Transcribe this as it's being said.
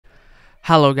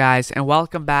Hello guys, and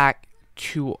welcome back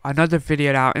to another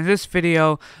video. Now in this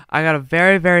video I got a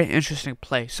very interesting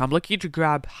play, so I'm looking to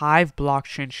grab HIVE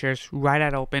blockchain shares right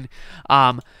at open.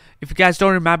 If you guys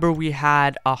don't remember, we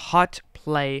had a hot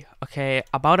play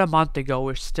about a month ago.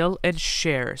 We're still in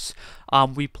shares.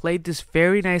 We played this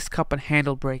very nice cup and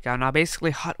handle breakout. Now basically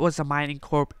HUT was a mining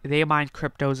corp, they mine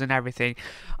cryptos and everything,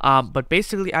 but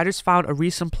basically I just found a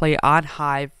recent play on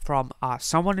HIVE from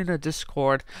someone in the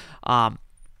Discord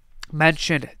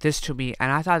mentioned this to me,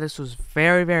 and I thought this was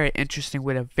very interesting.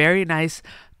 With a very nice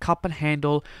cup and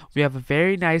handle, we have a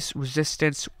very nice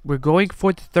resistance. We're going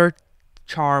for the third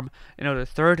charm, the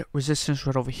third resistance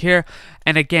right over here.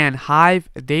 And again, HIVE,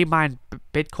 they mine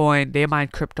Bitcoin, they mine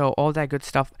crypto, all that good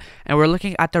stuff, and we're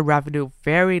looking at the revenue,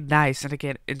 very nice, and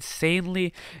again,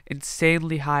 insanely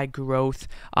high growth,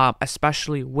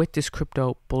 especially with this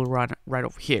crypto bull run right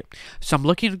over here. So I'm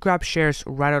looking to grab shares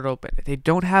right out open. They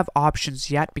don't have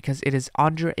options yet because it is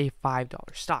under a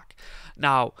 $5 stock.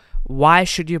 Now why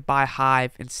should you buy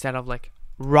HIVE instead of like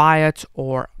Riot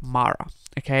or Mara?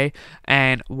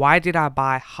 And why did I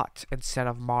buy HUT instead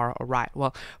of Mara or Riot?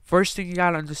 Well, first thing you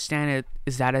gotta understand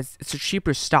is that it's a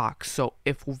cheaper stock. So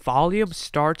if volume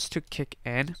starts to kick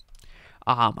in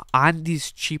on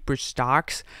these cheaper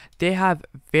stocks, they have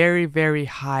very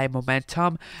high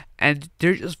momentum, and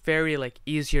they're just very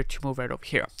easier to move right over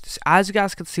here. So as you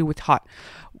guys can see with HUT,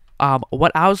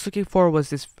 what I was looking for was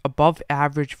this above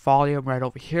average volume right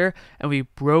over here, and we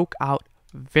broke out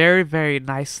very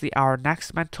nicely. Our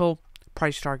next mental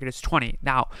price target is 20.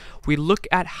 Now we look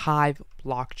at HIVE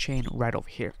blockchain right over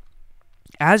here.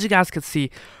 As you guys can see,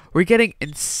 we're getting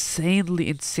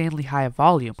insanely high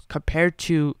volume compared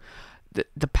to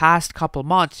the past couple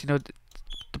months,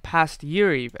 the past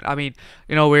year even. I mean,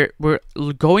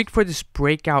 we're going for this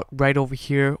breakout right over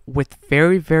here with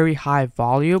very high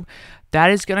volume.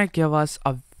 That is gonna give us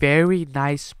a very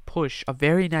nice push, a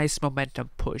very nice momentum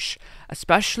push,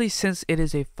 especially since it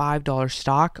is a $5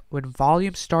 stock. When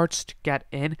volume starts to get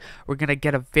in, we're gonna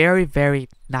get a very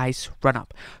nice run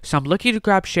up. So I'm looking to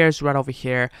grab shares right over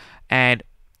here, and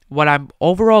what I'm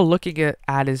overall looking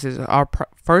at is our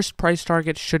first price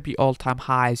target should be all-time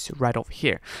highs right over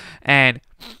here. And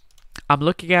I'm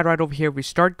looking at right over here, we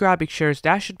start grabbing shares.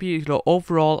 That should be,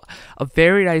 overall a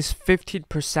very nice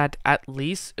 15% at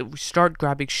least. We start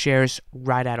grabbing shares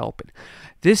right at open.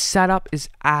 This setup is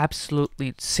absolutely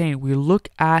insane. We look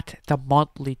at the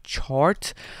monthly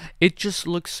chart, it just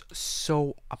looks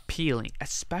so appealing,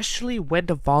 especially when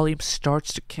the volume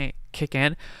starts to kick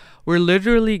in. We're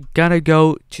literally gonna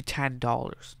go to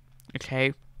 $10.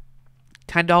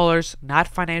 $10, not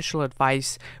financial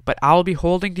advice, but I'll be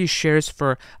holding these shares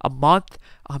for a month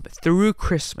through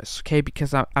Christmas,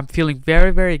 because I'm feeling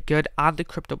very good on the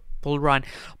crypto bull run.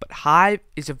 But HIVE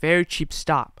is a very cheap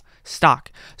stock, so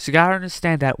you gotta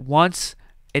understand that once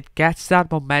it gets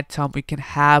that momentum, we can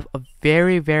have a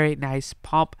very nice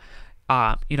pump,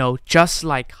 just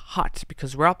like HUT,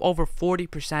 because we're up over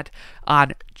 40%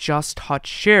 on just HUT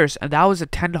shares, and that was a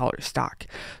 $10 stock.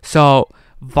 So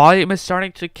volume is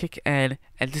starting to kick in,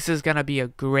 and this is gonna be a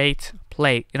great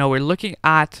play. We're looking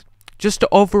at just the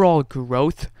overall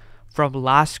growth from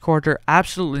last quarter,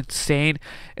 absolutely insane.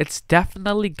 It's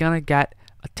definitely gonna get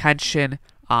attention,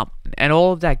 and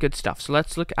all of that good stuff. So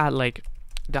let's look at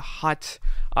the HUT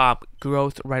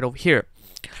growth right over here.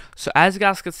 So as you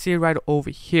guys can see right over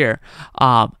here,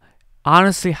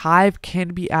 honestly, HIVE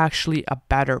can be actually a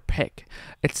better pick.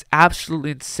 It's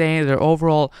absolutely insane. Their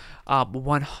overall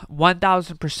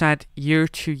 1000% year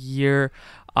to year,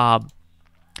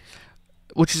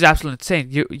 which is absolutely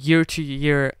insane. Year to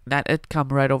year net income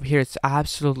right over here, it's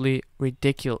absolutely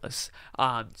ridiculous.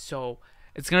 So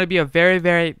it's gonna be a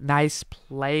very nice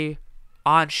play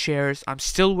on shares. I'm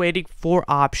still waiting for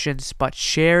options, but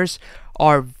shares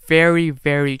are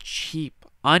very cheap,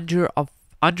 under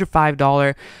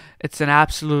 $5. It's an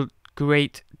absolute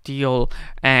great deal,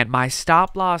 and my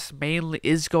stop loss mainly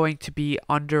is going to be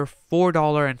under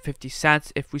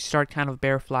 $4.50 if we start kind of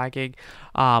bear flagging,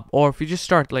 or if we just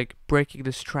start breaking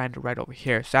this trend right over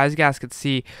here. So as you guys can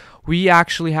see, we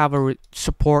actually have a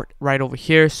support right over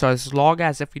here. So as long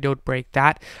as if we don't break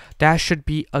that, that should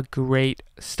be a great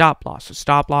stop loss. So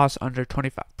stop loss under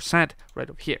 25% right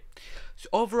over here. So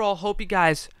overall, hope you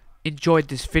guys enjoyed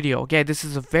this video. Again, this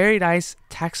is a very nice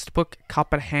textbook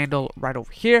cup and handle right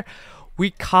over here.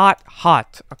 We caught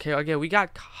HUT. Again, we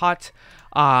got HUT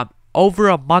over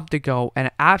a month ago and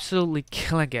absolutely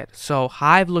killing it. So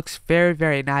HIVE looks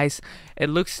very nice. It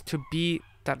looks to be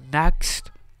the next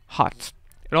HUT.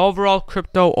 And overall,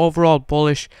 crypto overall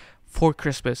bullish for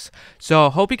Christmas.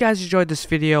 So hope you guys enjoyed this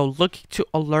video. Looking to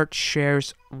alert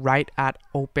shares right at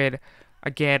open.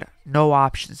 Again, no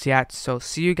options yet. So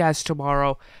see you guys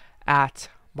tomorrow at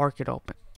market open.